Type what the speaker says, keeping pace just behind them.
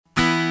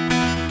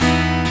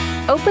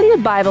Open the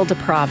Bible to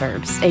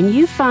Proverbs, and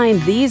you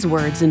find these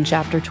words in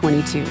chapter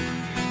 22.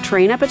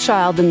 Train up a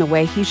child in the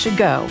way he should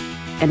go,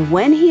 and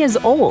when he is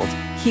old,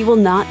 he will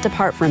not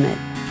depart from it.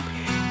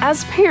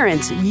 As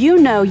parents, you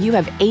know you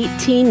have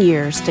 18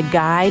 years to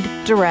guide,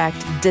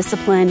 direct,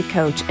 discipline,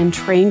 coach, and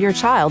train your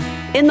child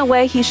in the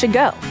way he should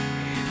go.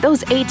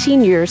 Those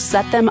 18 years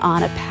set them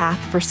on a path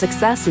for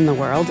success in the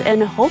world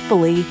and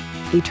hopefully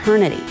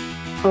eternity.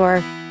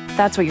 Or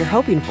that's what you're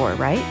hoping for,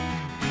 right?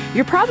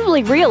 You're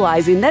probably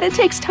realizing that it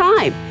takes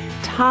time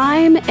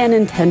and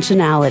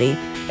intentionality.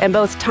 And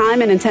both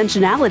time and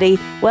intentionality,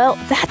 well,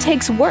 that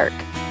takes work.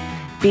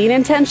 Being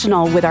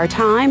intentional with our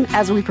time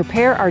as we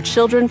prepare our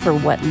children for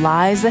what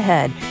lies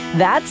ahead.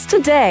 That's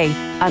today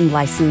on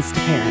Licensed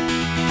to Parent.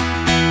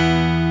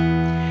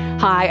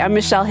 Hi, I'm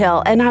Michelle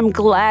Hill, and I'm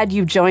glad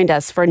you've joined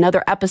us for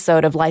another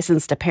episode of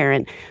Licensed to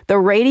Parent, the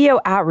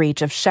radio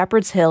outreach of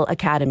Shepherd's Hill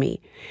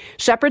Academy.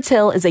 Shepherd's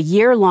Hill is a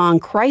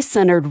year-long,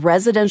 Christ-centered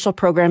residential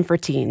program for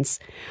teens.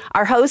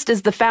 Our host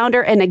is the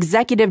founder and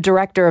executive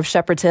director of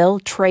Shepherd's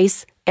Hill,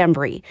 Trace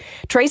Embry.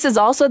 Trace is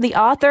also the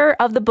author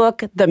of the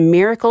book, The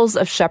Miracles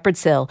of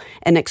Shepherd's Hill,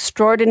 an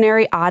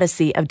extraordinary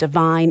odyssey of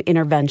divine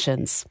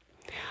interventions.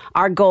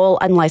 Our goal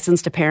on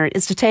Licensed to Parent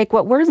is to take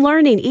what we're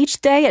learning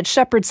each day at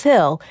Shepherd's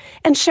Hill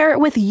and share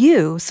it with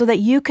you so that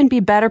you can be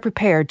better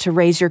prepared to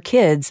raise your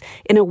kids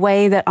in a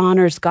way that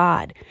honors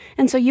God.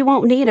 And so you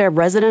won't need a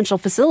residential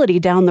facility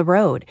down the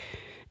road.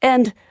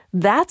 And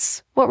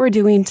that's what we're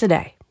doing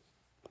today.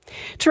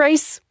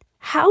 Trace,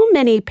 how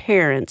many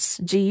parents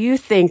do you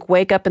think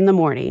wake up in the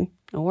morning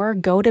or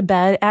go to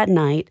bed at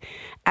night,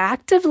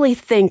 actively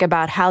think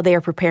about how they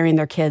are preparing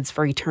their kids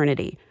for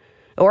eternity?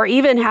 Or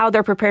even how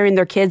they're preparing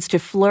their kids to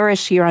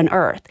flourish here on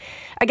earth?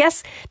 I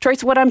guess,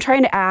 Trace, what I'm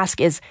trying to ask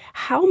is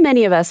how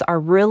many of us are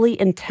really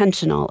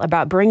intentional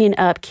about bringing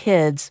up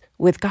kids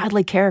with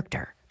godly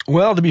character?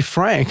 Well, to be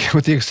frank,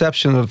 with the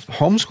exception of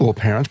homeschool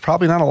parents,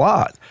 probably not a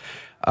lot.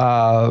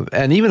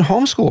 And even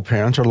homeschool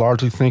parents are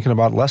largely thinking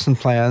about lesson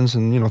plans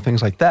and,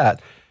 things like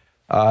that.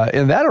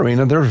 In that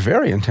arena, they're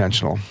very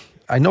intentional.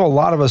 I know a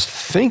lot of us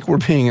think we're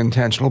being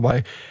intentional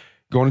by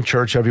going to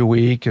church every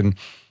week and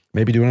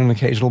maybe doing an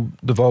occasional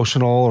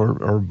devotional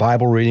or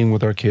Bible reading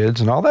with our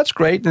kids, and all that's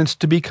great, and it's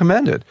to be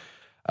commended.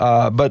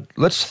 But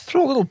let's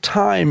throw a little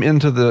time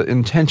into the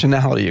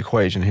intentionality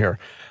equation here.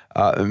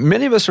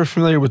 Many of us are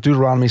familiar with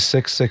Deuteronomy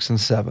 6, 6,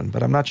 and 7,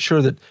 but I'm not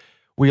sure that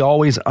we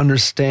always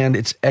understand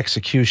its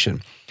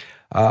execution.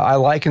 I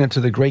liken it to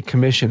the Great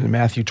Commission in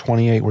Matthew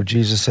 28, where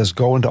Jesus says,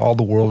 "Go into all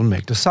the world and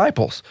make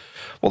disciples."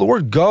 Well, the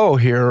word "go"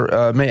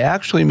 here may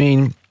actually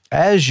mean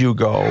as you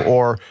go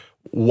or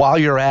while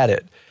you're at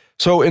it.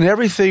 So in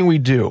everything we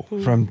do,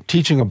 from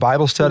teaching a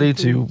Bible study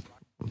to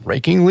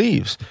raking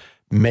leaves,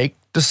 make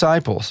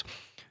disciples.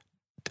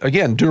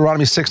 Again,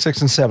 Deuteronomy 6, 6,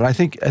 and 7, I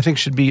think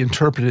should be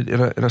interpreted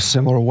in a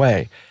similar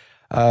way.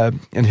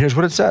 And here's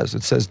what it says.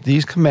 It says,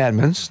 "These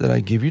commandments that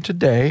I give you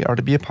today are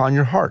to be upon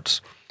your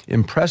hearts.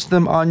 Impress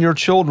them on your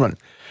children.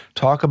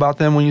 Talk about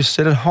them when you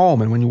sit at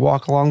home and when you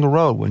walk along the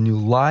road, when you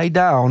lie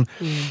down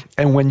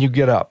and when you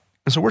get up."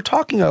 And so we're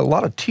talking a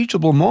lot of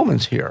teachable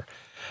moments here.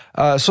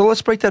 So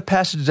let's break that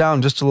passage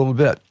down just a little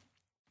bit.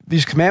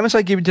 These commandments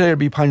I give you today are to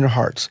be upon your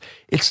hearts.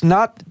 It's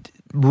not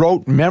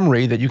rote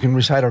memory that you can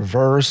recite a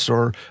verse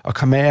or a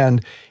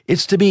command.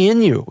 It's to be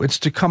in you. It's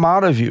to come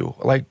out of you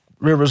like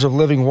rivers of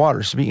living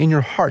waters, to be in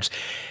your hearts.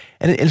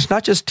 And it's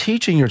not just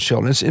teaching your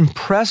children. It's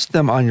impress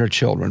them on your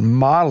children.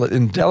 Model it.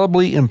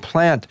 Indelibly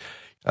implant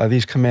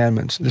these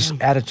commandments, this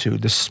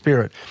attitude, this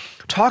spirit.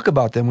 Talk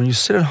about them when you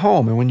sit at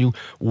home and when you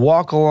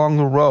walk along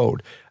the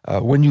road,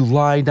 when you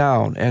lie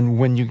down and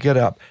when you get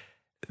up.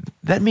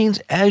 That means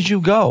as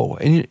you go,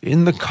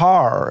 in the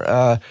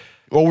car,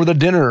 over the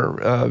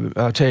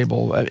dinner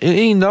table, in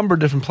any number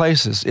of different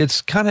places.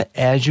 It's kind of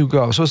as you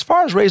go. So as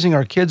far as raising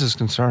our kids is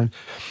concerned,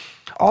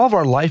 all of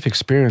our life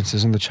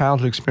experiences and the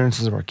childhood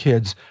experiences of our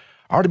kids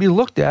are to be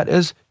looked at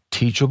as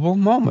teachable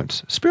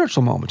moments,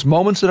 spiritual moments,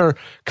 moments that are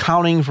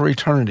counting for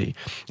eternity.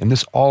 And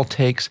this all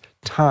takes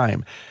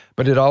time,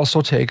 but it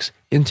also takes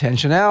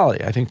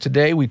intentionality. I think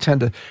today we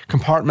tend to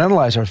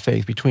compartmentalize our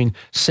faith between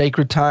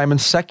sacred time and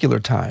secular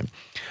time.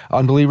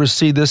 Unbelievers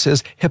see this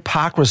as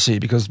hypocrisy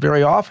because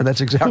very often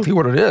that's exactly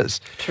what it is.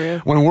 True.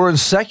 When we're in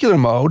secular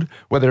mode,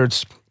 whether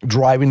it's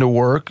driving to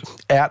work,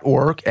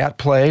 at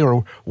play,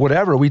 or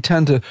whatever, we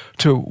tend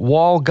to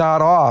wall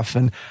God off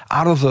and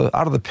out of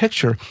the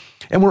picture.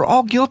 And we're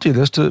all guilty of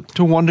this to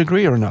one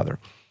degree or another.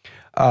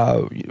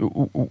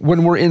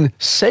 When we're in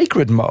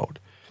sacred mode,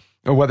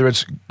 whether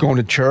it's going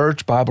to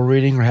church, Bible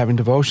reading, or having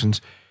devotions,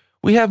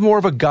 we have more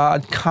of a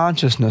God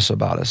consciousness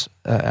about us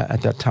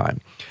at that time.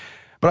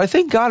 But I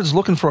think God is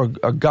looking for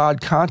a God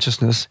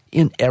consciousness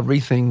in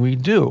everything we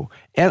do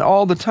and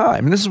all the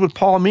time. And this is what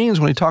Paul means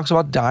when he talks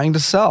about dying to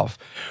self.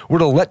 We're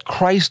to let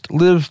Christ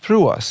live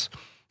through us.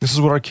 This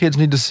is what our kids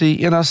need to see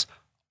in us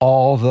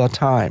all the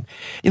time.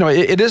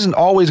 It isn't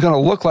always going to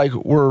look like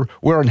we're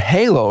wearing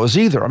halos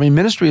either. I mean,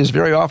 ministry is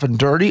very often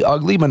dirty,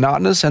 ugly,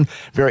 monotonous, and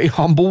very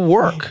humble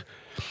work.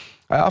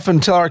 I often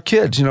tell our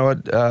kids,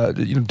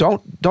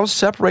 don't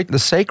separate the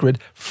sacred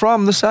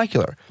from the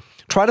secular.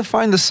 Try to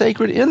find the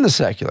sacred in the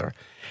secular.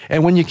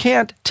 And when you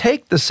can't,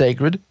 take the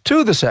sacred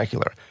to the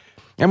secular.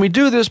 And we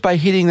do this by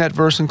heeding that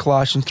verse in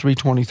Colossians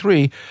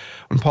 3:23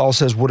 when Paul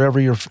says, whatever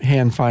your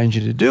hand finds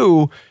you to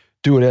do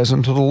it as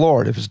unto the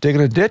Lord. If it's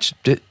digging a ditch,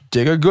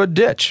 dig a good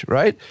ditch,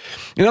 right?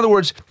 In other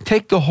words,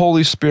 take the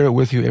Holy Spirit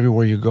with you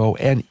everywhere you go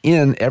and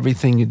in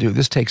everything you do.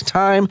 This takes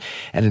time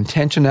and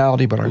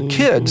intentionality, but our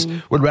kids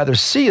would rather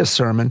see a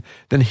sermon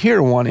than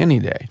hear one any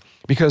day.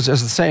 Because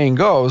as the saying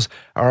goes,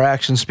 our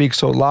actions speak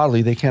so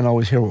loudly they can't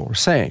always hear what we're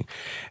saying.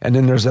 And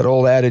then there's that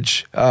old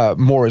adage,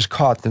 more is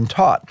caught than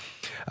taught.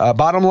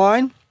 Bottom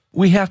line,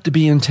 we have to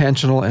be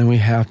intentional and we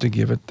have to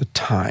give it the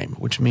time,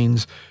 which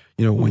means,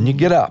 when you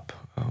get up,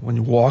 when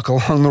you walk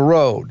along the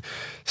road,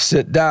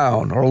 sit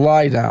down or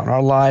lie down,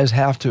 our lives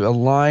have to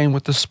align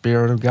with the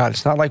Spirit of God.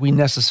 It's not like we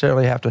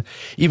necessarily have to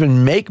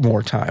even make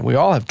more time. We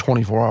all have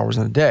 24 hours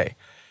in a day,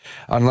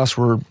 unless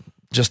we're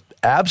just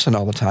absent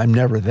all the time,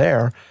 never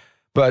there.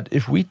 But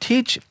if we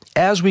teach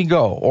as we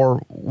go or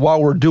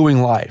while we're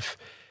doing life,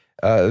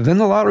 then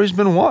the lottery's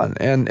been won.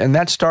 And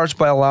that starts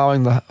by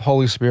allowing the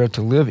Holy Spirit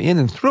to live in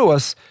and through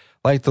us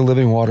like the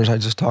living waters I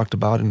just talked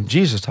about and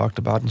Jesus talked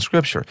about in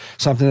Scripture,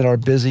 something that our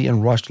busy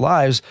and rushed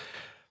lives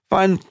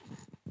find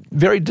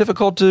very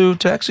difficult to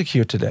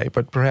execute today.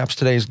 But perhaps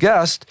today's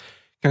guest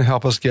can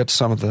help us get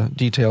some of the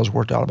details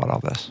worked out about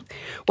all this.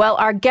 Well,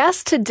 our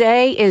guest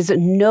today is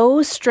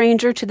no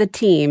stranger to the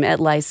team at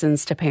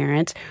Licensed to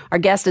Parent. Our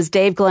guest is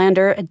Dave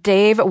Glander.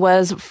 Dave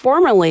was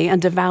formerly a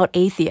devout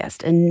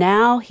atheist, and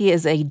now he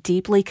is a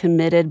deeply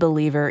committed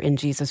believer in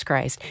Jesus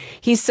Christ.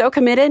 He's so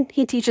committed,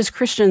 he teaches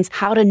Christians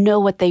how to know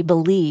what they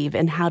believe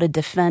and how to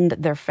defend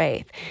their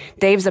faith.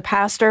 Dave's a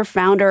pastor,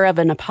 founder of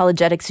an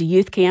apologetics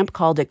youth camp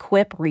called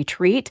Equip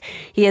Retreat.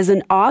 He is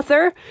an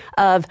author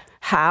of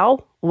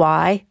How,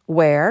 Why,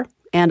 Where,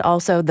 and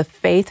also the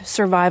Faith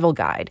Survival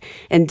Guide.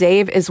 And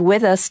Dave is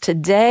with us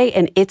today,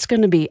 and it's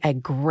going to be a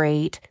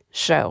great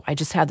show. I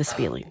just had this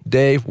feeling.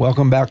 Dave,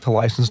 welcome back to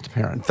Licensed to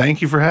Parent.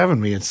 Thank you for having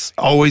me. It's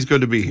always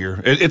good to be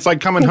here. It's like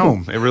coming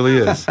home. It really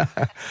is.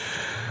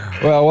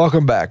 Well,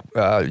 welcome back,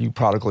 you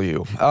prodigal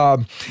you.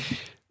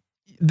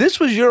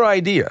 This was your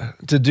idea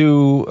to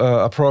do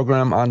a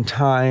program on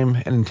time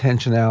and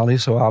intentionality,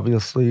 so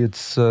obviously it's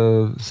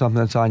something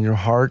that's on your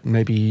heart.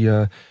 Maybe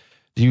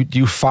do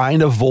you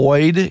find a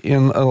void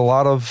in a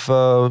lot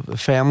of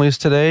families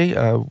today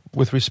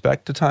with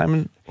respect to time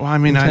and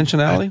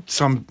intentionality?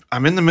 So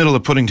I'm in the middle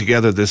of putting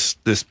together this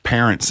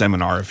parent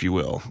seminar, if you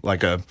will,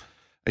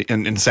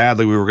 and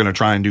sadly we were going to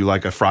try and do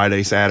like a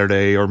Friday,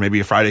 Saturday, or maybe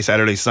a Friday,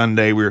 Saturday,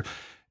 Sunday.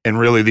 And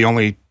really the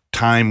only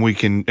time we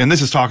can, and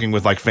this is talking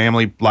with like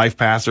family life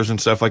pastors and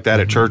stuff like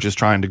that at churches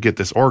trying to get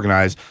this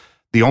organized.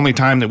 The only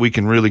time that we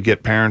can really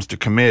get parents to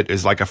commit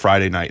is like a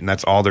Friday night, and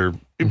that's all they're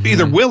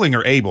either willing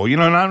or able.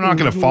 And I'm not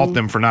going to fault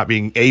them for not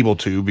being able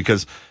to,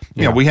 because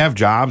you know we have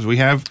jobs, we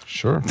have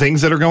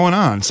things that are going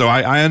on. So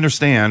I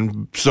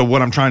understand. So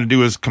what I'm trying to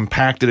do is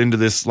compact it into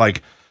this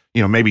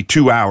maybe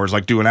 2 hours,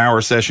 like do an hour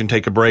session,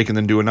 take a break, and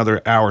then do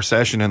another hour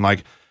session,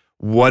 and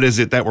what is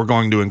it that we're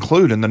going to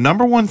include? And the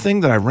number one thing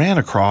that I ran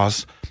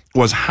across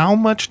was how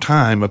much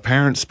time a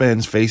parent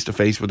spends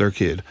face-to-face with their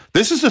kid.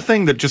 This is the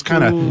thing that just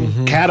kind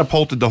of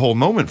catapulted the whole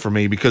moment for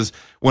me, because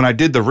when I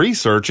did the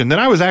research, and then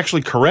I was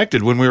actually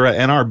corrected when we were at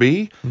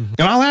NRB,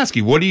 and I'll ask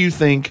you, what do you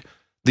think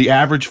the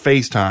average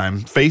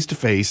FaceTime,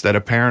 face-to-face, that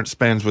a parent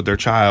spends with their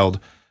child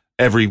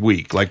every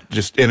week, like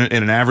just in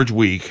an average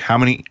week? How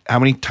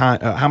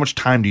much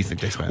time do you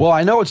think they spend? Well,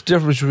 I know it's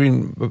different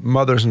between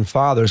mothers and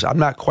fathers. I'm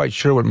not quite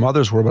sure what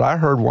mothers were, but I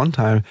heard one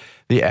time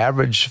the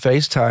average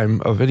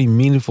FaceTime of any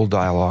meaningful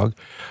dialogue,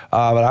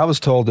 but I was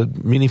told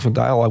that meaningful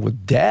dialogue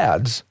with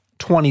dads,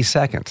 20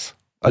 seconds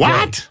a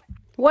day.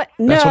 What?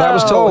 No. That's what I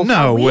was told.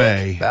 No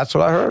way. That's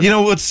what I heard. You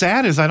know what's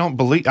sad is I don't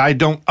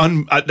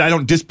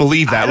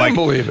disbelieve that. I don't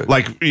believe it.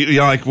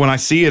 Like when I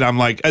see it, I'm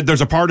like,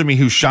 there's a part of me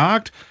who's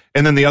shocked,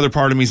 and then the other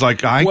part of me is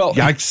like,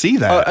 I see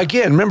that.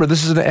 Again, remember,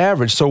 this is an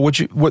average. So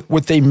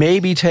what they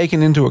may be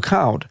taking into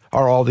account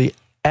are all the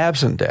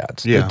absent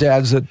dads. The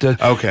dads that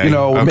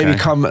maybe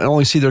come and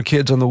only see their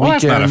kids on the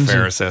weekends. That's not a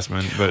fair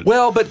assessment, but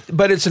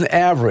but it's an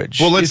average.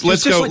 Well, let's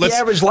go. The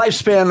average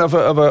lifespan of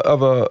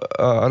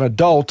an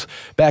adult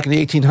back in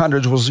the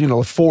 1800s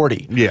was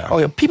 40.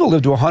 Yeah. People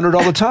lived to 100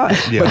 all the time.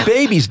 But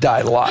babies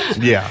died a lot.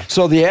 Yeah.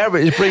 So the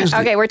average brings.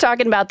 Okay, we're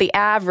talking about the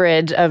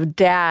average of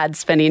dads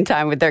spending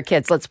time with their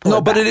kids. Let's pull.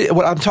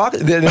 What I'm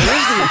talking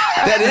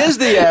that is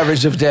the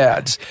average of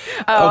dads.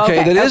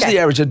 That is the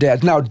average of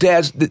dads. Now,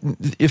 dads,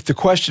 if the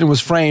question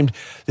was framed,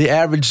 the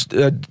average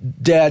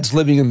dad's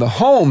living in the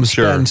home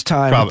spends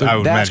time.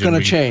 That's going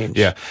to change.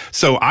 Yeah.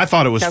 So I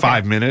thought it was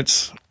 5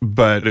 minutes,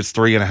 but it's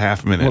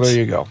 3.5 minutes. Well, there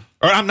you go.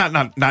 Or I'm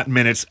not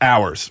minutes,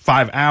 hours.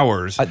 5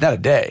 hours. Not a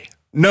day.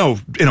 No,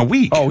 in a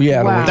week. Oh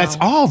yeah, wow. That's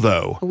all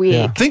though.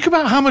 Week. Think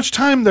about how much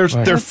time their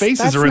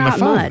faces are in the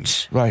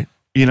phones. Right.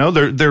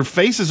 Their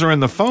faces are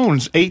in the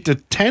phones 8 to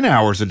 10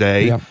 hours a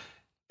day,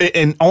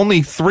 and only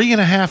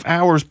 3.5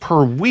 hours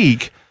per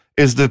week.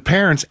 Is the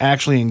parents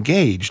actually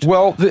engaged?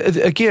 Well,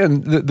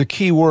 again, the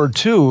key word,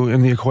 too,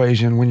 in the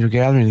equation when you're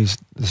gathering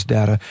this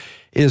data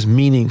is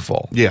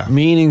meaningful. Yeah.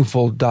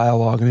 Meaningful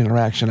dialogue and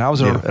interaction. I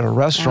was at a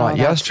restaurant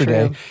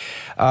yesterday,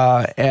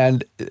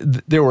 and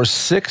there were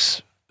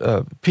 6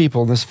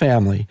 people in this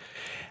family,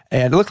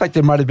 and it looked like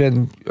there might have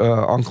been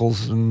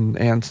uncles and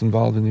aunts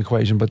involved in the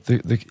equation, but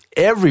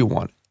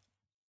everyone,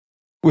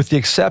 with the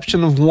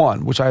exception of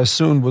one, which I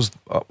assumed was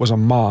a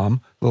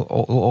mom, a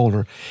little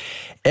older,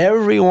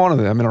 every one of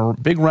them in a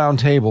big round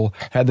table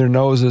had their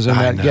noses in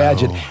that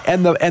gadget,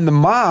 and the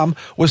mom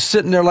was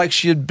sitting there like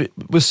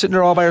was sitting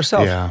there all by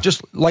herself,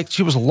 just like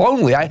she was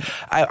lonely.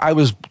 I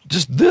was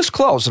just this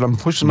close, and I'm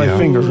pushing my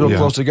fingers real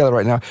close together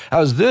right now. I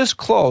was this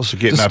close to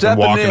getting up and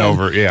walking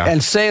over,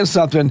 and saying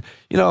something.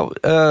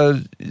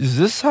 Is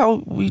this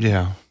how we?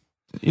 Yeah.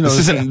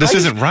 This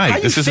isn't right. How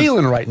you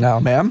feeling right now,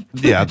 ma'am?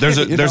 Yeah, there's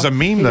a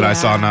meme that I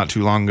saw not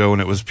too long ago, and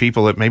it was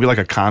people at maybe like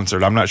a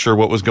concert. I'm not sure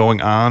what was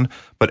going on,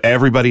 but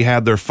everybody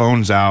had their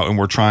phones out and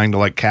were trying to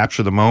like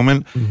capture the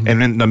moment. Mm-hmm.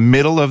 And in the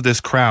middle of this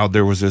crowd,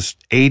 there was this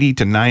 80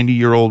 to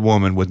 90-year-old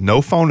woman with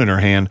no phone in her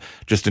hand,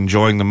 just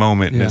enjoying the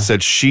moment. And it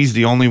said she's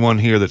the only one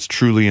here that's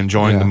truly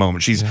enjoying the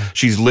moment.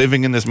 She's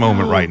living in this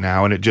moment right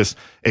now, and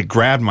it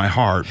grabbed my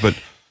heart. But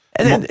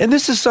And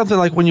this is something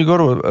like when you go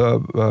to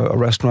a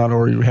restaurant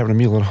or you're having a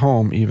meal at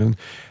home even,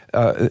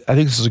 I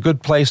think this is a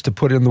good place to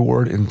put in the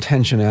word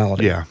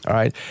intentionality. Yeah. All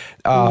right?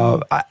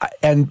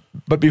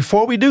 But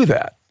before we do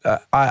that,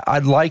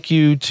 I'd like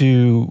you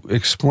to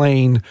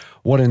explain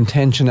what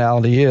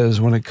intentionality is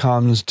when it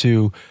comes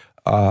to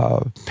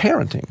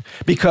parenting,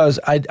 because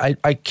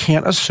I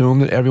can't assume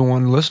that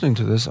everyone listening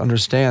to this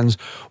understands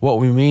what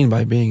we mean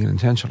by being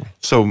intentional.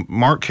 So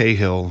Mark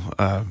Cahill,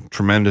 a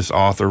tremendous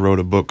author, wrote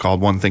a book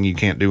called One Thing You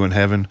Can't Do in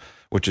Heaven,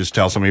 which is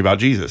tell somebody about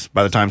Jesus.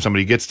 By the time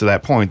somebody gets to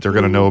that point, they're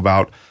going to know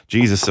about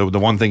Jesus. So the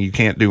one thing you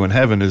can't do in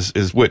heaven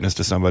is witness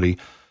to somebody.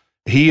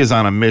 He is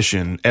on a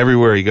mission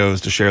everywhere he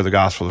goes to share the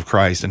gospel of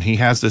Christ. And he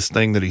has this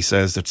thing that he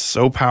says that's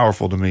so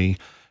powerful to me.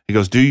 He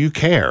goes, "Do you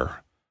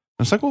care?" And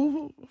it's like,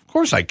 well, of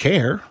course I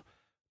care.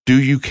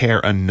 Do you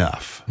care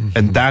enough? Mm-hmm.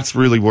 And that's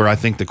really where I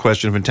think the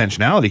question of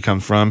intentionality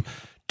comes from.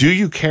 Do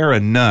you care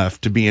enough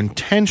to be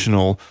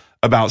intentional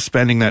about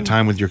spending that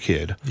time with your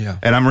kid? Yeah.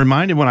 And I'm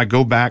reminded when I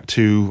go back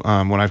to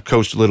when I've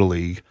coached Little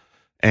League,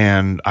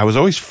 and I was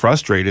always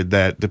frustrated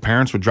that the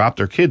parents would drop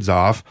their kids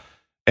off,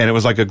 and it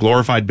was like a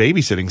glorified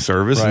babysitting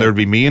service, and there would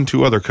be me and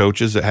 2 other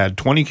coaches that had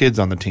 20 kids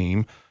on the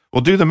team.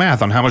 Well, do the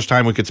math on how much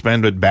time we could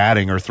spend with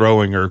batting or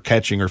throwing or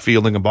catching or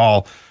fielding a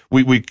ball.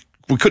 We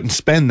couldn't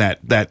spend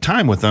that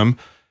time with them.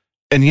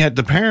 And yet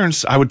the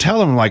parents, I would tell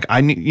them, like,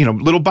 I need,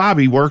 little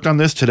Bobby worked on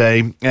this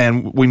today,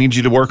 and we need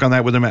you to work on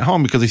that with him at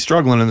home because he's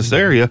struggling in this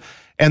area.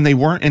 And they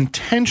weren't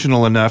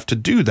intentional enough to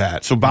do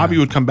that. So Bobby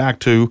would come back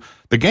to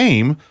the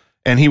game,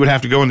 and he would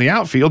have to go in the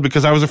outfield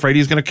because I was afraid he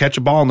was going to catch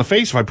a ball in the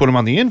face if I put him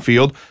on the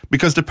infield,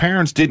 because the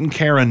parents didn't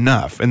care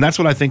enough. And that's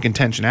what I think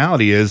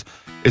intentionality is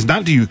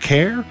not do you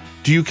care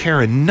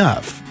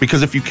enough?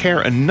 Because if you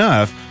care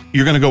enough,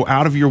 you're going to go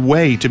out of your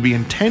way to be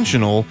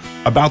intentional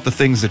about the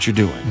things that you're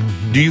doing.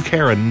 Mm-hmm. Do you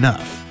care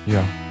enough?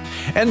 Yeah.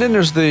 And then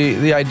there's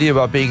the idea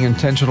about being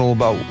intentional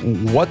about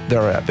what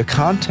they're at, the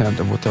content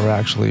of what they're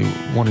actually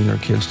wanting their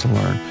kids to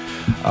learn.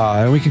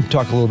 And we can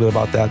talk a little bit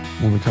about that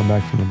when we come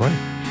back from the break.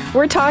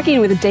 We're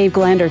talking with Dave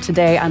Glander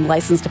today on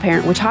Licensed to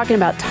Parent. We're talking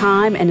about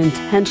time and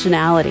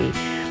intentionality.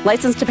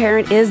 Licensed to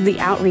Parent is the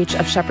outreach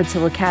of Shepherd's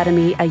Hill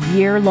Academy, a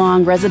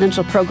year-long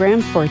residential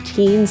program for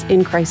teens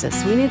in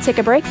crisis. We need to take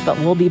a break, but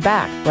we'll be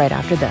back right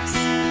after this.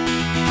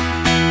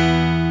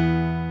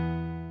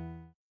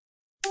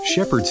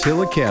 Shepherd's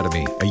Hill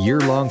Academy, a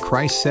year-long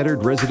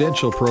Christ-centered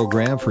residential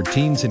program for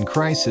teens in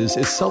crisis,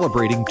 is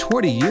celebrating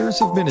 20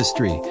 years of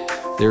ministry.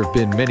 There have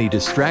been many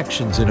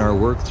distractions in our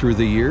work through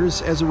the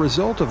years as a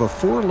result of a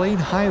 4-lane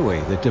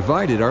highway that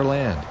divided our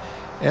land.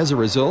 As a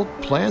result,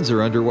 plans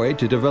are underway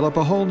to develop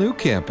a whole new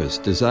campus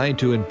designed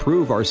to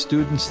improve our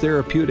students'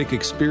 therapeutic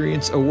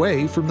experience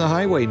away from the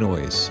highway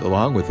noise,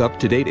 along with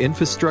up-to-date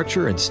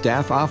infrastructure and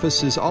staff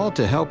offices, all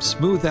to help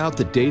smooth out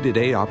the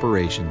day-to-day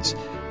operations.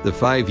 The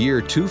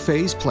 5-year,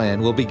 2-phase plan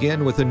will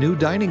begin with a new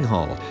dining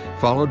hall,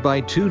 followed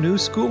by 2 new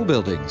school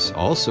buildings,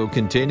 also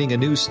containing a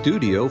new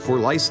studio for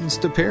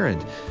Licensed to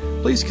Parent.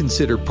 Please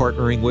consider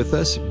partnering with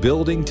us,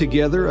 building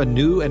together a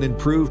new and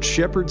improved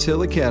Shepherd's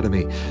Hill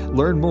Academy.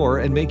 Learn more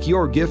and make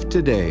your gift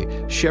today.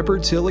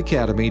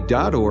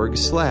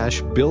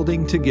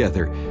 shepherdshillacademy.org/building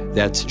together.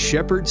 That's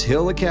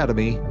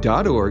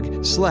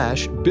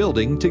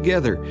shepherdshillacademy.org/building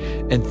together.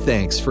 And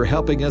thanks for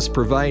helping us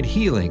provide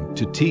healing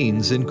to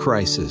teens in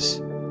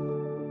crisis.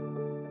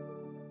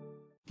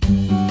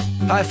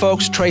 Hi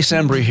folks, Trace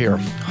Embry here,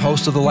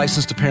 host of the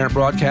Licensed to Parent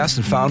broadcast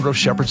and founder of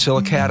Shepherd's Hill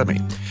Academy.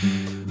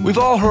 We've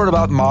all heard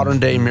about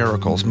modern-day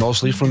miracles,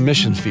 mostly from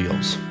mission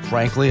fields.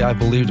 Frankly, I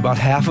believed about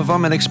half of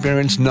them and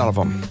experienced none of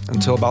them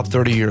until about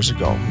 30 years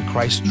ago, when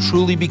Christ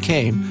truly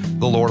became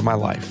the Lord of my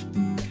life.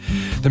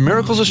 The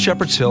Miracles of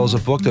Shepherd's Hill is a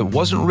book that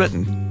wasn't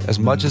written as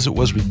much as it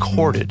was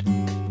recorded.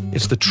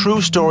 It's the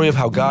true story of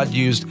how God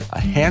used a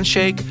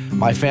handshake,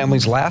 my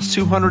family's last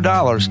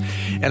 $200,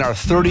 and our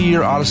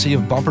 30-year odyssey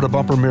of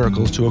bumper-to-bumper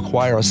miracles to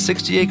acquire a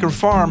 60-acre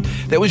farm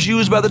that was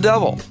used by the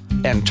devil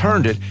and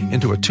turned it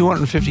into a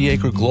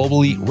 250-acre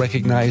globally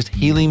recognized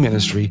healing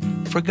ministry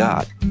for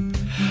God.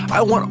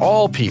 I want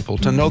all people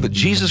to know that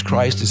Jesus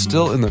Christ is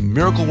still in the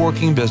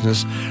miracle-working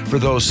business for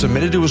those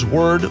submitted to His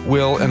word,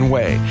 will, and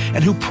way,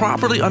 and who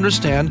properly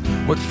understand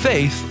what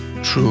faith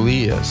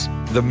truly is.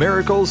 The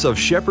Miracles of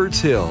Shepherd's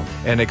Hill,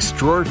 an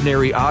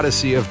extraordinary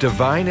odyssey of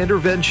divine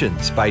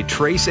interventions by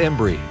Trace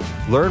Embry.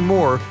 Learn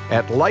more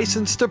at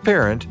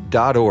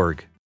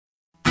licensedtoparent.org.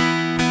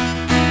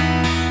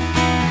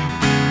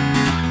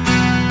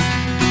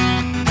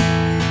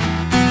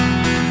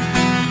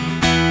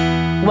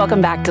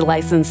 Welcome back to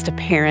Licensed to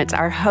Parent.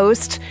 Our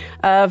host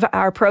of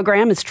our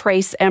program is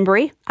Trace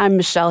Embry. I'm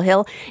Michelle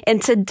Hill.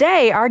 And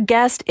today our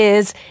guest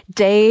is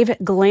Dave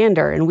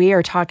Glander, and we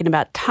are talking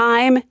about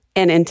time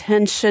and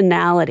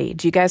intentionality.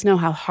 Do you guys know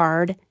how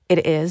hard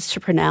it is to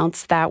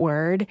pronounce that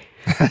word?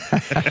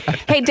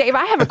 Hey, Dave,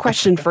 I have a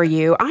question for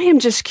you. I am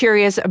just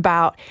curious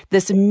about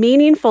this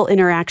meaningful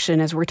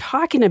interaction as we're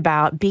talking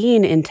about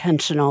being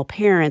intentional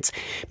parents,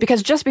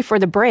 because just before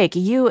the break,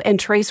 you and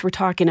Trace were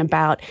talking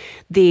about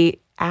the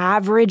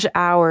average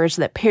hours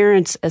that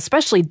parents,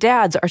 especially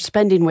dads, are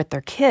spending with their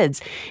kids.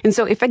 And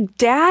so if a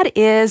dad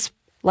is,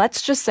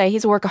 let's just say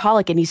he's a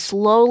workaholic and he's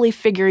slowly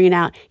figuring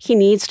out he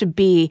needs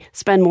to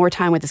spend more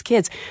time with his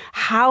kids,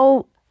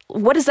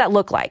 what does that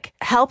look like?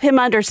 Help him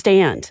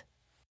understand.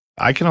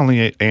 I can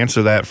only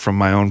answer that from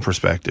my own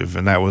perspective.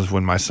 And that was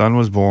when my son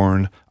was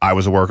born. I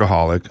was a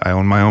workaholic. I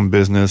owned my own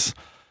business.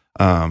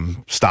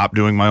 Stopped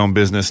doing my own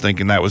business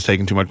thinking that was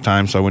taking too much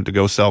time. So I went to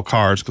go sell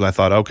cars because I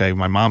thought, okay,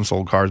 my mom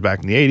sold cars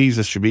back in the 80s.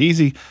 This should be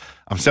easy.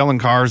 I'm selling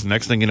cars. The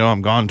next thing you know,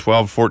 I'm gone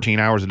 12, 14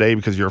 hours a day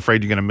because you're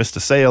afraid you're going to miss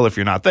the sale if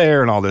you're not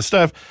there and all this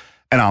stuff.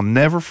 And I'll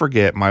never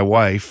forget my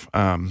wife,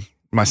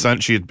 my son,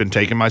 she had been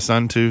taking my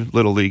son to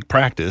Little League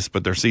practice,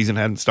 but their season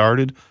hadn't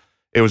started.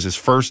 It was his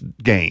first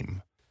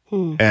game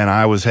and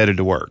I was headed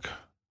to work.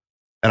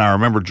 And I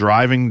remember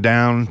driving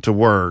down to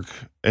work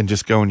and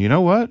just going, you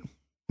know what?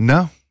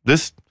 No,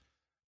 this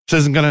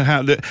isn't going to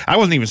happen. I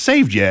wasn't even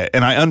saved yet.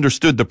 And I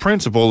understood the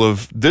principle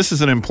of this is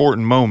an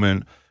important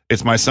moment.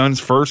 It's my son's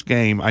first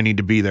game. I need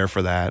to be there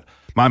for that.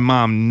 My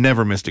mom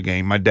never missed a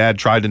game. My dad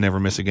tried to never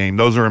miss a game.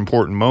 Those are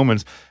important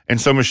moments. And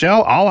so,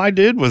 Michelle, all I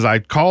did was I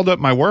called up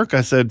my work.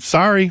 I said,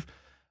 sorry,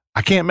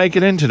 I can't make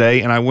it in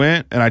today. And I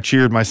went and I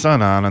cheered my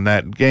son on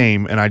that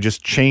game. And I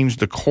just changed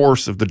the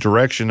course of the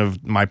direction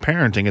of my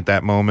parenting at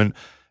that moment.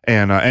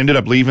 And I ended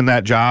up leaving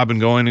that job and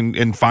going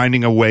and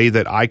finding a way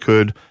that I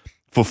could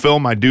fulfill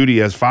my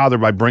duty as father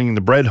by bringing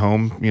the bread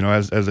home,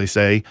 as they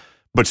say,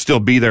 but still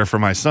be there for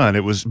my son.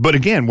 But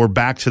again, we're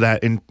back to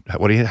that. How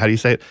do you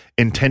say it?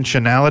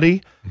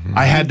 Intentionality. Mm-hmm.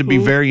 I had to be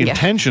very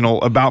intentional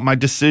about my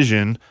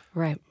decision.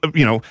 Right.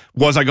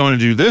 Was I going to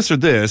do this or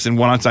this? And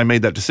once I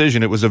made that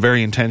decision, it was a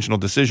very intentional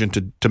decision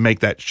to make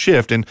that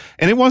shift. And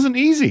it wasn't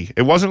easy.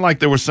 It wasn't like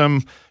there was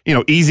some,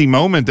 easy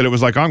moment that it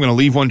was like, oh, I'm going to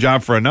leave one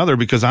job for another,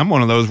 because I'm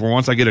one of those where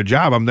once I get a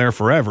job, I'm there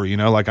forever,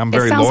 like I'm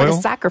very loyal. It sounds like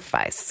a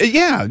sacrifice.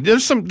 Yeah.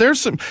 Listen,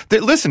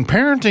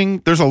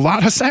 parenting, there's a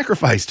lot of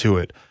sacrifice to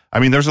it. I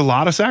mean, there's a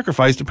lot of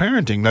sacrifice to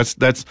parenting.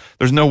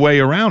 There's no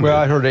way around it. Well,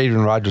 I heard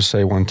Adrian Rogers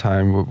say one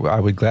time, I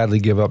would gladly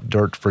give up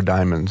dirt for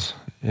diamonds.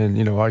 And,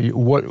 are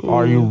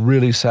you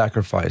really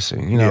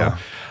sacrificing?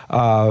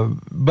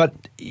 But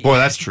boy,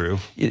 that's true.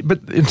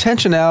 But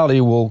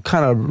intentionality will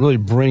kind of really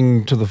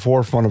bring to the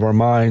forefront of our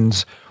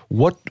minds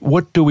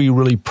what do we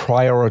really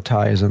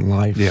prioritize in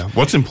life? Yeah,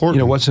 what's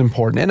important? What's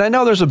important. And I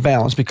know there's a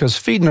balance, because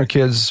feeding our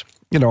kids,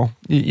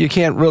 you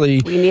can't really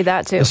we need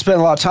that too.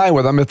 Spend a lot of time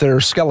with them if they're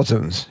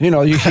skeletons. You know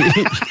what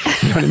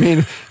I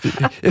mean?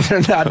 If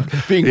they're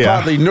not being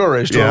properly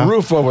nourished or a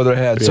roof over their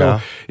head. So,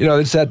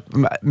 it's that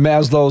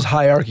Maslow's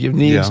hierarchy of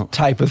needs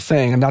type of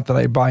thing. And not that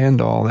I buy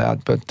into all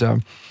that, but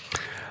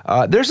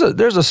there's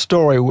a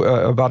story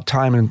about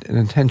time and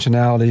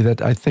intentionality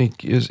that I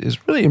think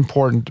is really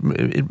important.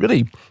 It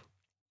really,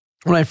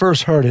 when I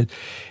first heard it,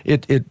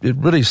 it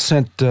really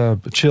sent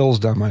chills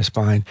down my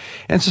spine.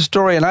 And it's a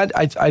story, and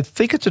I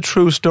think it's a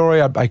true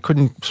story. I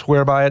couldn't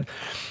swear by it,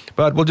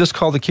 but we'll just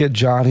call the kid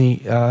Johnny.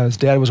 His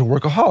dad was a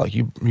workaholic.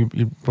 You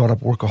brought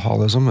up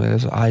workaholism,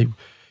 as I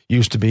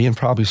used to be, and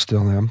probably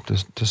still am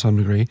to some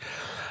degree.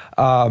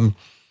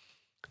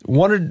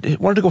 Wanted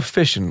to go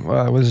fishing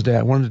with his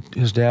dad. Wanted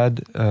his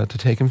dad to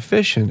take him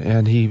fishing,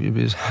 and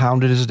he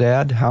hounded his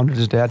dad.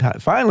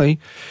 Finally,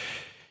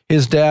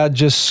 his dad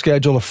just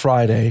scheduled a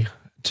Friday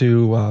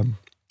to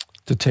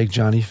take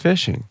Johnny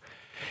fishing,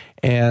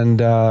 and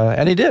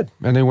he did,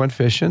 and they went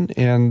fishing,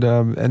 and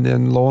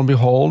then lo and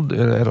behold,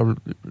 at an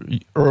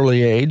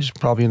early age,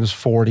 probably in his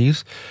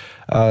 40s,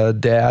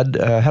 Dad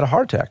had a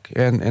heart attack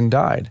and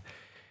died,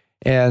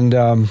 and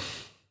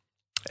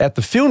at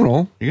the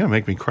funeral, you're gonna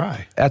make me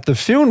cry. At the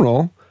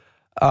funeral,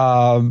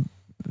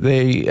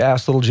 they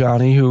asked little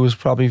Johnny, who was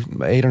probably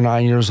 8 or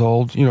 9 years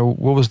old,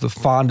 what was the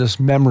fondest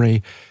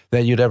memory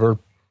that you'd ever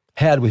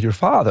had with your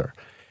father?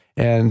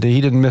 And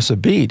he didn't miss a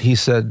beat. He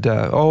said,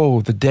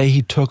 the day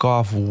he took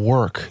off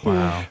work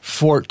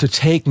to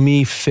take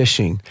me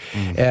fishing.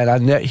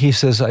 And he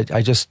says,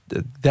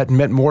 that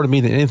meant more to me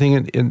than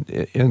anything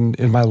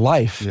in my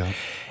life. Yeah.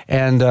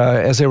 And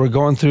as they were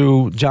going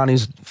through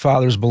Johnny's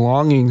father's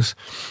belongings,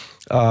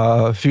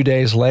 a few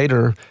days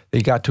later,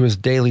 they got to his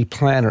daily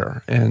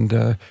planner. And,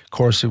 of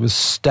course, it was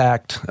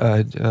stacked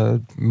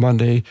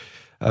Monday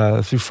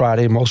through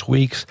Friday, most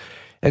weeks.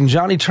 And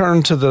Johnny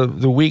turned to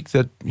the week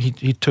that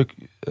he took,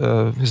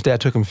 his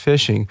dad took him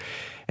fishing,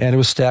 and it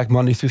was stacked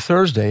Monday through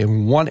Thursday.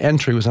 And one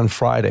entry was on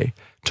Friday.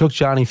 Took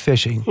Johnny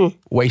fishing,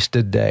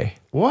 wasted day.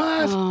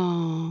 What?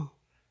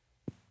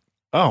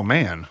 Oh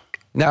man.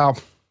 Now,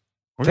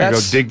 we're going to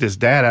go dig this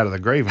dad out of the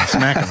grave and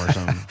smack him or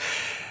something.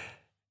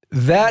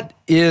 That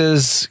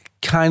is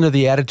kind of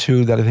the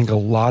attitude that I think a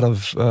lot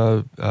of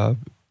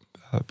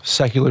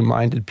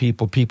secular-minded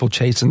people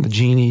chasing the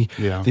genie,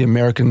 the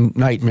American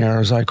nightmare,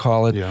 as I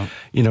call it,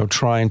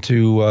 trying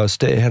to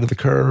stay ahead of the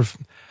curve.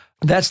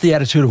 That's the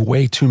attitude of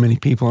way too many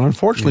people, and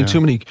unfortunately, too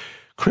many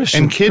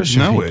Christian and kids Christian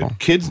know people. it.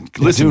 Kids,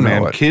 listen,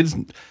 man. Kids.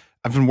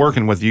 I've been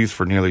working with youth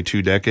for nearly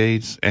 2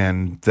 decades,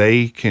 and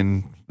they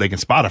can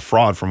spot a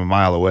fraud from a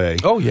mile away.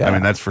 Oh yeah, I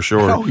mean that's for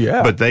sure. Oh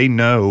yeah, but they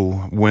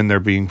know when they're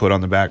being put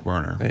on the back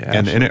burner,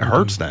 and it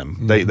hurts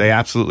them. They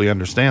absolutely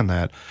understand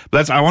that.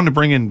 But I wanted to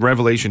bring in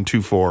Revelation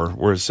 2:4,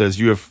 where it says,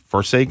 "You have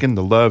forsaken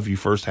the love you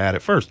first had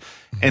at first."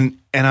 And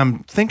I'm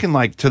thinking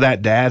like to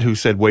that dad who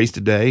said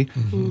wasted day.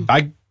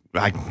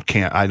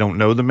 I don't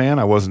know the man.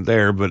 I wasn't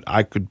there, but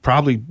I could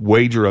probably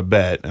wager a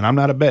bet, and I'm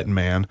not a betting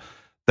man,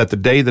 that the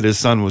day that his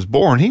son was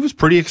born, he was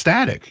pretty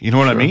ecstatic. You know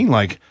what I mean?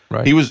 Like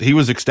he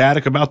was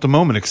ecstatic about the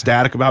moment,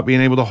 ecstatic about being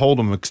able to hold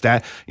him,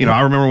 ecstatic.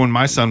 I remember when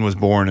my son was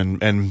born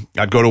and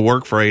I'd go to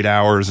work for 8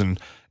 hours, and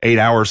 8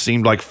 hours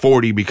seemed like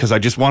 40 because I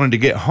just wanted to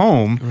get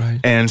home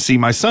and see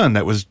my son.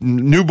 That was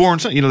newborn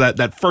son,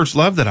 that first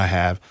love that I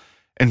have.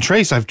 And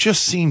Trace, I've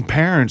just seen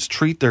parents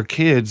treat their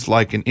kids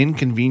like an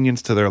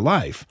inconvenience to their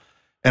life.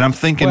 And I'm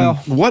thinking,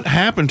 what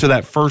happened to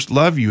that first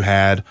love you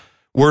had?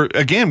 We're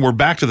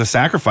back to the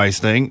sacrifice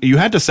thing. You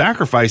had to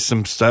sacrifice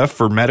some stuff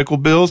for medical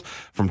bills,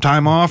 from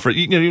time off, or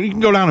you can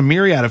go down a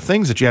myriad of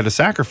things that you had to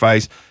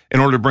sacrifice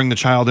in order to bring the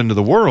child into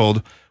the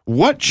world.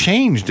 What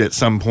changed at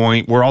some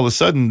point where all of a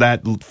sudden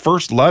that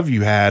first love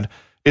you had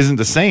isn't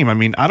the same? I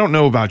mean, I don't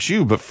know about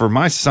you, but for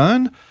my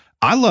son,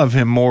 I love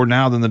him more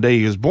now than the day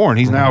he was born.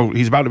 He's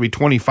about to be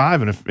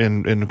 25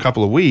 in a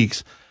couple of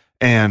weeks,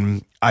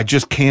 and I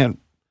just can't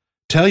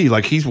tell you,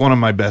 like, he's one of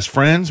my best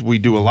friends. We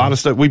do a lot of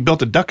stuff. We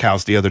built a duck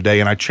house the other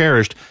day, and I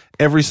cherished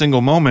every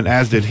single moment,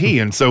 as did he.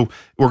 And so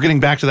we're getting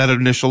back to that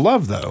initial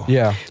love, though.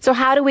 Yeah. So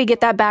how do we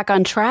get that back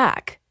on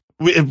track?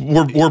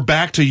 We're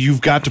back to, you've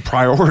got to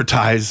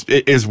prioritize.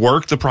 Is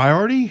work the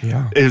priority?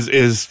 Yeah.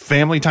 Is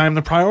family time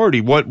the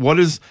priority? What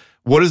is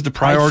the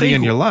priority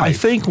in your life? I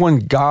think when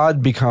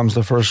God becomes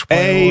the first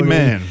priority,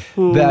 amen,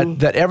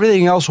 that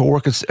everything else will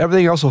work.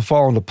 Everything else will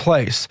fall into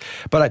place.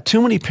 But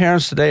too many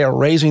parents today are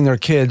raising their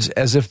kids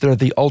as if they're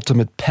the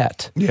ultimate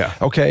pet. Yeah.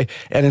 Okay.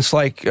 And it's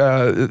like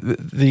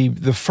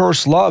the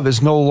first love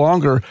is no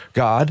longer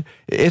God.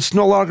 It's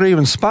no longer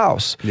even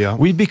spouse. Yeah.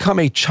 We've become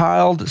a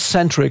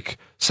child-centric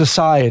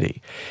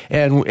society,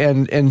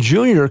 and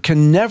Junior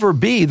can never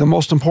be the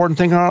most important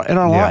thing in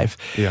our life.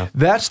 Yeah.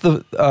 That's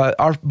but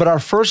our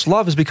first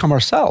love has become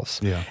ourselves.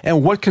 Yeah.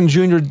 And what can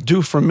Junior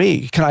do for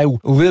me? Can I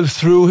live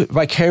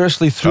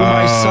vicariously through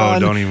my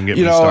son? Don't even get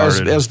me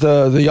started. As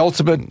the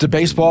ultimate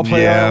baseball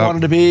player I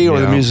wanted to be, or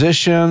the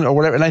musician, or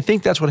whatever. And I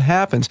think that's what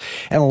happens.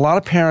 And a lot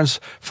of parents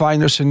find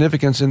their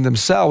significance in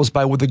themselves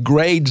with the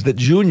grades that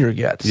Junior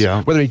gets,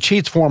 whether he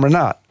cheats for them or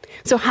not.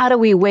 So how do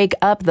we wake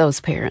up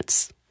those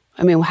parents?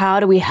 I mean, how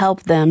do we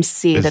help them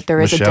see that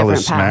there is a different path?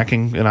 Is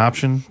smacking an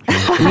option?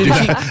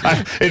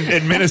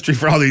 In ministry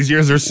for all these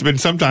years, there's been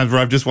some times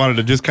where I've just wanted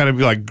to just kind of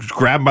be like,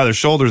 grab them by the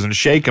shoulders and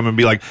shake them and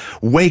be like,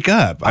 wake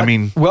up. I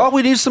mean, well,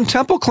 we need some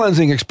temple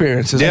cleansing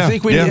experiences. I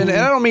think and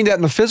I don't mean that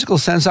in a physical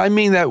sense. I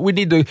mean that we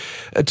need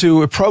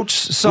to approach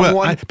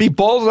someone, be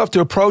bold enough to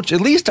approach at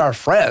least our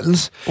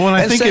friends,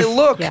 and say,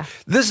 look,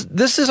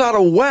 this is out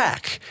of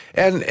whack.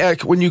 And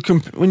when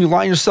you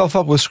line yourself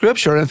up with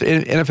Scripture, and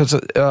if it's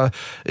a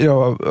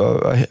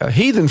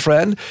heathen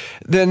friend,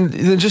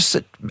 then just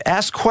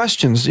ask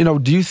questions.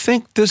 Do you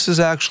think this is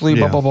actually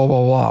blah, blah, blah,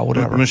 blah, blah,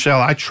 whatever?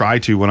 Michelle, I try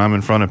to, when I'm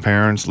in front of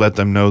parents, let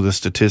them know the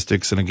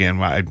statistics. And again,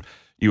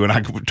 you and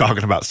I were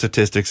talking about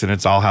statistics, and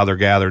it's all how they're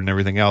gathered and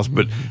everything else.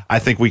 But I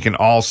think we can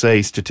all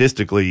say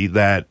statistically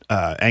that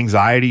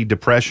anxiety,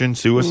 depression,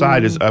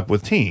 suicide is up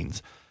with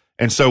teens.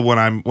 And so when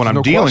I'm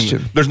dealing,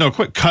 there's no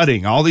quick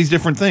cutting, all these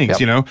different things,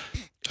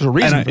 There's a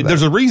reason for that.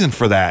 There's a reason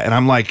for that. And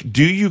I'm like,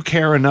 do you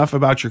care enough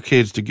about your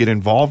kids to get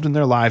involved in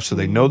their lives so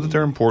they know that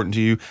they're important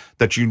to you,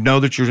 that you know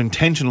that you're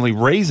intentionally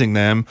raising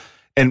them?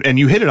 And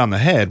you hit it on the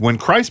head. When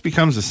Christ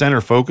becomes the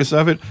center focus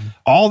of it,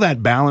 all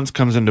that balance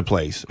comes into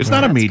place. It's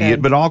not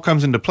immediate, but all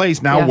comes into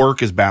place. Now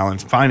work is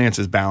balanced, finance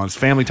is balanced,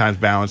 family time is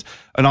balanced,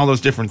 and all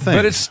those different things.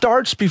 But it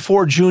starts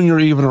before Junior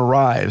even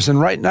arrives. And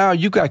right now,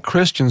 you've got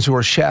Christians who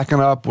are shacking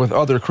up with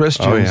other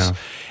Christians,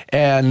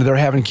 and they're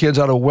having kids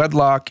out of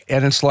wedlock,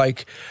 and it's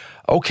like,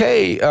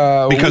 okay,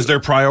 because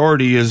their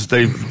priority is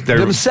they're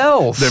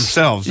themselves.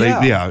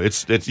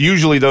 It's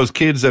usually those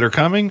kids that are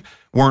coming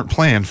weren't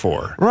planned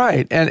for.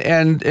 Right,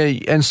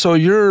 and so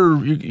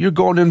you're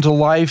going into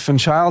life and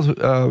child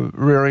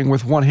rearing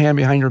with one hand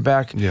behind your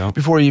back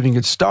before you even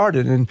get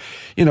started. And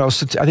I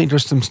think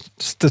there's some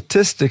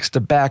statistics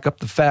to back up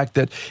the fact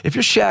that if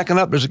you're shacking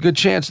up, there's a good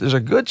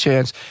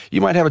chance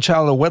you might have a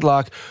child out of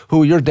wedlock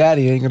who your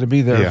daddy ain't going to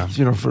be there.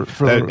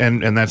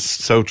 And that's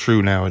so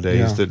true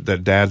nowadays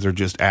that dads are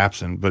just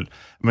absent. But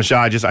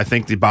Michelle, I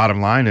think the bottom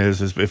line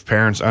is if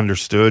parents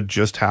understood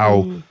just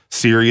how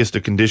serious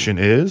the condition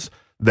is,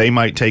 they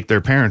might take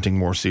their parenting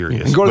more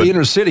serious. And go to the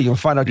inner city, you'll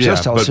find out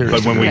just how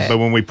serious. But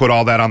when we put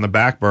all that on the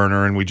back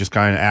burner and we just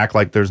kind of act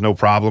like there's no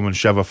problem and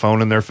shove a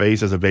phone in their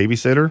face as a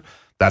babysitter,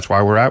 that's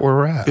why we're at where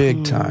we're at.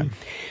 Big time.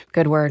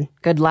 Good word.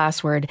 Good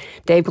last word.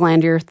 Dave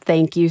Glander,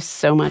 thank you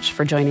so much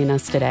for joining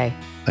us today.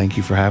 Thank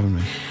you for having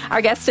me.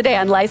 Our guest today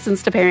on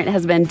Licensed to Parent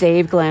has been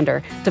Dave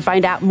Glander. To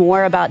find out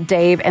more about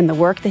Dave and the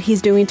work that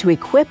he's doing to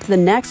equip the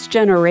next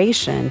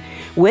generation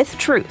with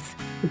truth,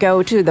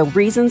 go to the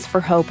Reasons for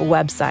Hope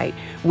website,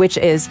 which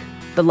is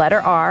the letter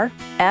R,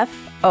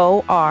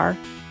 FORH.com.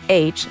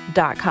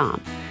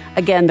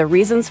 Again, the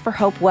Reasons for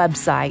Hope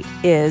website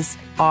is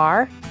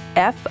RFORH.com.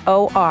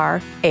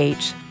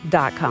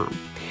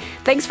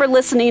 Thanks for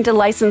listening to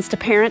Licensed to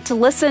Parent. To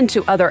listen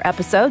to other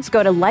episodes,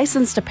 go to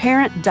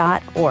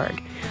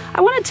licensedtoparent.org.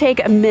 I want to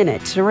take a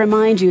minute to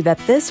remind you that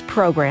this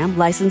program,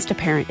 Licensed to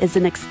Parent, is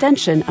an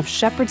extension of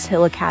Shepherd's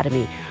Hill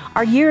Academy,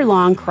 our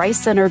year-long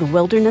Christ-centered,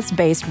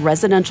 wilderness-based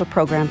residential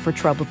program for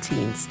troubled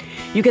teens.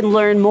 You can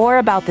learn more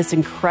about this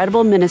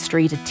incredible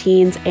ministry to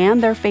teens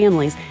and their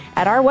families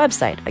at our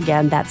website.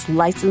 Again, that's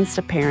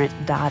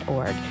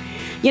licensedtoparent.org.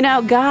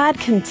 God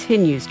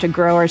continues to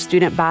grow our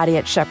student body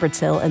at Shepherd's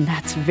Hill, and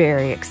that's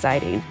very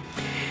exciting.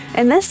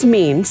 And this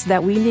means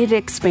that we need to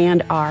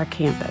expand our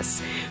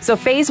campus. So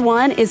phase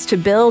 1 is to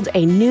build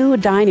a new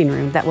dining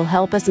room that will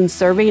help us in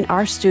serving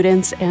our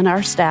students and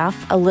our staff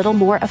a little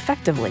more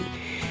effectively.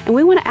 And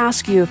we want to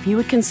ask you if you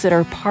would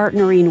consider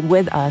partnering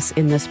with us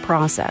in this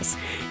process.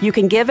 You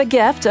can give a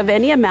gift of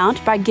any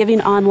amount by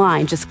giving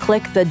online. Just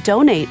click the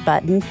donate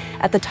button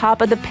at the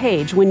top of the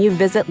page when you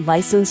visit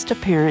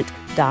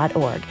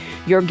licensedtoparent.org.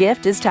 Your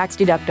gift is tax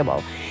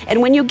deductible.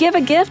 And when you give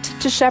a gift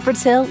to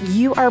Shepherd's Hill,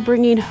 you are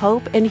bringing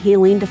hope and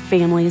healing to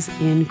families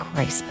in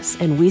crisis.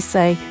 And we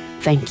say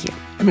thank you.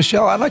 And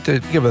Michelle, I'd like to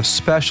give a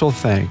special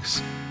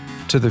thanks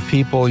to the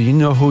people, you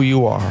know who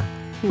you are,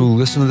 who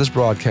listen to this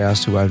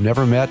broadcast, who I've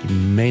never met,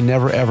 may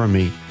never ever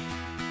meet,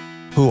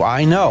 who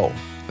I know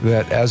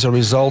that as a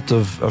result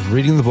of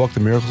reading the book,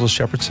 The Miracles of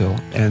Shepherd's Hill,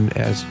 and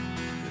as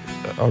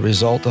a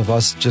result of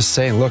us just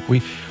saying, look,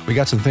 we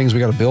got some things we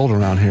got to build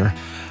around here,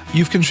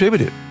 you've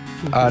contributed,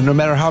 no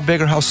matter how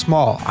big or how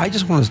small. I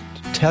just want to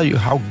tell you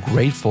how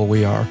grateful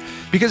we are,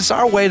 because it's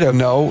our way to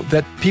know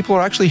that people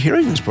are actually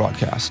hearing this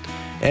broadcast.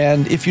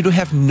 And if you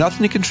have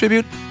nothing to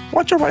contribute,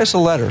 why don't you write us a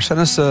letter, send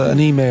us an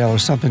email or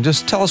something.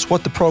 Just tell us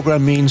what the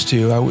program means to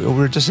you. We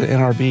were just at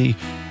NRB,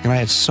 and I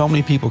had so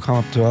many people come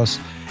up to us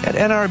at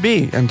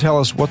NRB and tell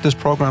us what this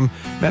program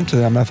meant to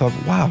them. I thought,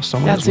 wow,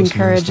 someone That's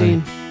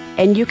encouraging.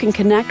 And you can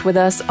connect with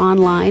us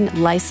online,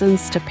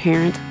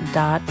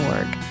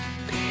 licensedtoparent.org.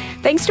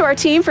 Thanks to our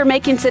team for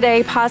making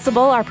today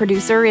possible. Our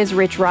producer is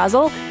Rich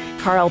Rosel.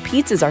 Carl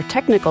Peets is our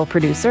technical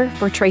producer.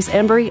 For Trace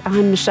Embry,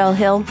 I'm Michelle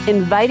Hill,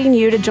 inviting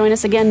you to join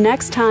us again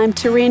next time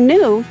to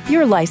renew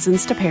your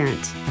license to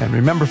parent. And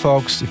remember,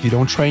 folks, if you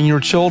don't train your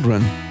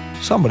children,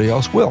 somebody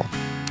else will.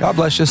 God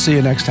bless you. See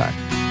you next time.